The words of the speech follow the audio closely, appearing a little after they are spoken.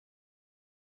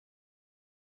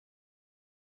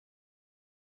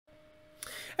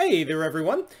Hey there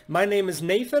everyone, my name is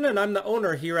Nathan and I'm the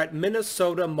owner here at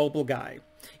Minnesota Mobile Guy.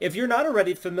 If you're not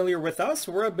already familiar with us,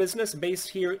 we're a business based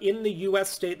here in the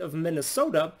U.S. state of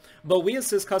Minnesota, but we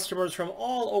assist customers from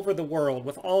all over the world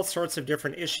with all sorts of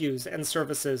different issues and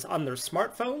services on their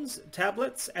smartphones,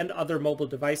 tablets, and other mobile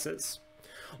devices.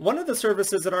 One of the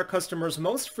services that our customers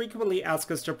most frequently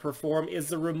ask us to perform is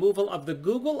the removal of the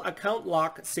Google Account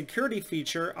Lock security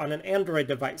feature on an Android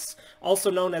device,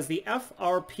 also known as the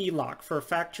FRP lock for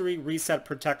factory reset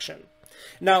protection.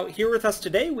 Now, here with us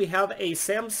today, we have a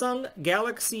Samsung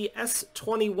Galaxy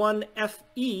S21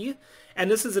 FE, and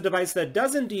this is a device that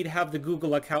does indeed have the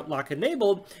Google Account Lock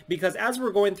enabled, because as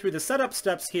we're going through the setup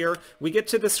steps here, we get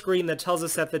to the screen that tells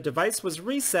us that the device was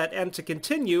reset, and to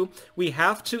continue, we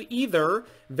have to either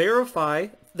verify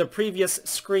the previous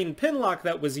screen pin lock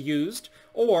that was used,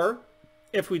 or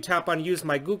if we tap on Use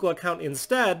My Google Account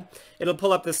instead, it'll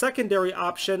pull up the secondary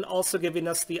option, also giving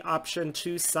us the option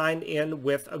to sign in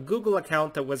with a Google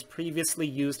account that was previously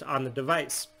used on the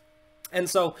device. And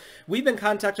so we've been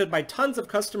contacted by tons of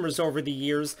customers over the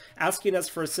years asking us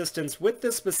for assistance with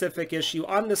this specific issue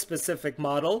on this specific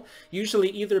model, usually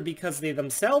either because they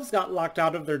themselves got locked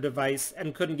out of their device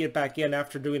and couldn't get back in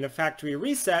after doing a factory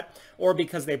reset, or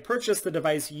because they purchased the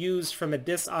device used from a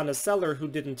dishonest seller who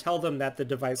didn't tell them that the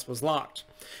device was locked.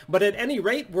 But at any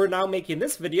rate, we're now making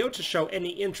this video to show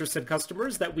any interested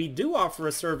customers that we do offer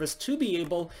a service to be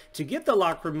able to get the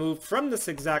lock removed from this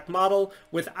exact model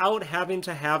without having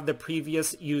to have the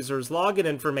previous user's login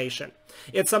information.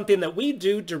 It's something that we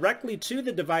do directly to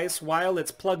the device while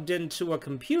it's plugged into a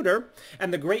computer,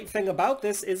 and the great thing about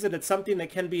this is that it's something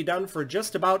that can be done for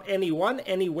just about anyone,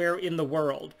 anywhere in the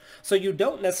world. So you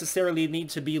don't necessarily need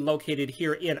to be located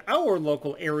here in our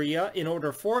local area in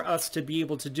order for us to be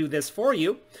able to do this for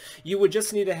you. You would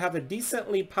just need to have a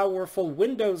decently powerful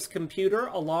Windows computer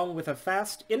along with a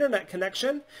fast internet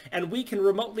connection, and we can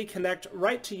remotely connect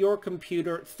right to your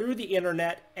computer through the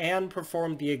internet and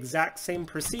perform the exact same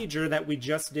procedure that we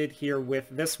just did here with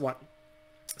this one.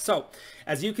 So,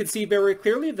 as you can see very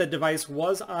clearly, the device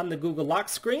was on the Google lock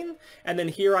screen, and then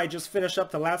here I just finished up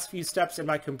the last few steps in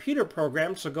my computer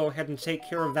program, so go ahead and take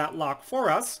care of that lock for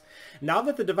us. Now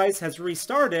that the device has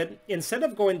restarted, instead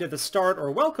of going to the start or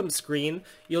welcome screen,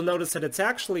 you'll notice that it's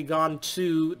actually gone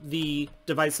to the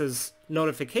device's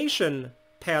notification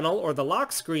panel or the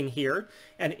lock screen here,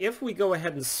 and if we go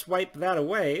ahead and swipe that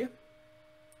away,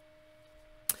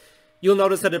 you'll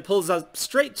notice that it pulls us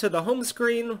straight to the home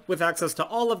screen with access to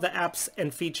all of the apps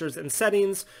and features and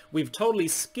settings. We've totally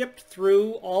skipped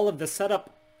through all of the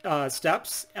setup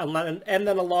steps, and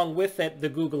then along with it, the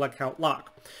Google account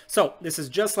lock. So this is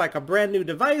just like a brand new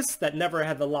device that never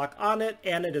had the lock on it,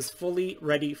 and it is fully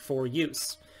ready for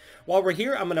use. While we're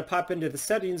here, I'm going to pop into the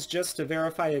settings just to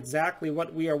verify exactly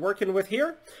what we are working with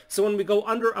here. So when we go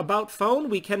under About Phone,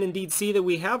 we can indeed see that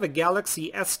we have a Galaxy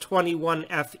S21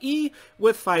 FE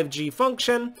with 5G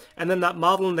function, and then that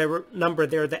model number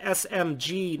there, the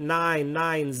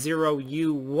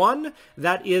SM-G990U1,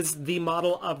 that is the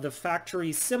model of the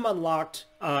factory SIM-unlocked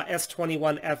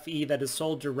S21 FE that is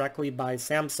sold directly by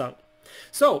Samsung.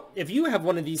 So, if you have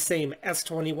one of these same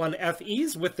S21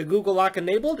 FEs with the Google lock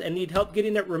enabled and need help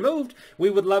getting it removed, we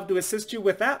would love to assist you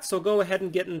with that, so go ahead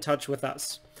and get in touch with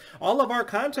us. All of our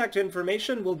contact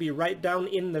information will be right down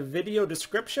in the video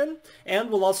description, and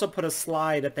we'll also put a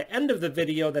slide at the end of the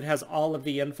video that has all of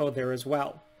the info there as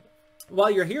well.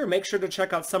 While you're here, make sure to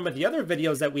check out some of the other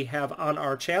videos that we have on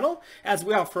our channel, as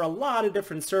we offer a lot of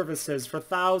different services for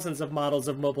thousands of models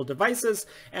of mobile devices,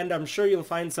 and I'm sure you'll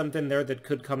find something there that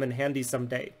could come in handy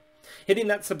someday. Hitting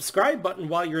that subscribe button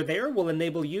while you're there will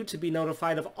enable you to be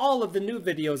notified of all of the new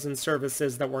videos and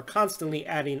services that we're constantly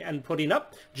adding and putting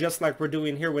up, just like we're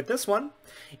doing here with this one.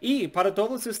 Y para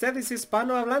todos ustedes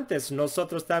hispanohablantes,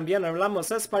 nosotros también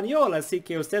hablamos español, así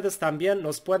que ustedes también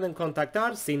nos pueden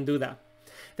contactar sin duda.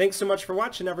 Thanks so much for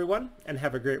watching, everyone, and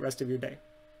have a great rest of your day.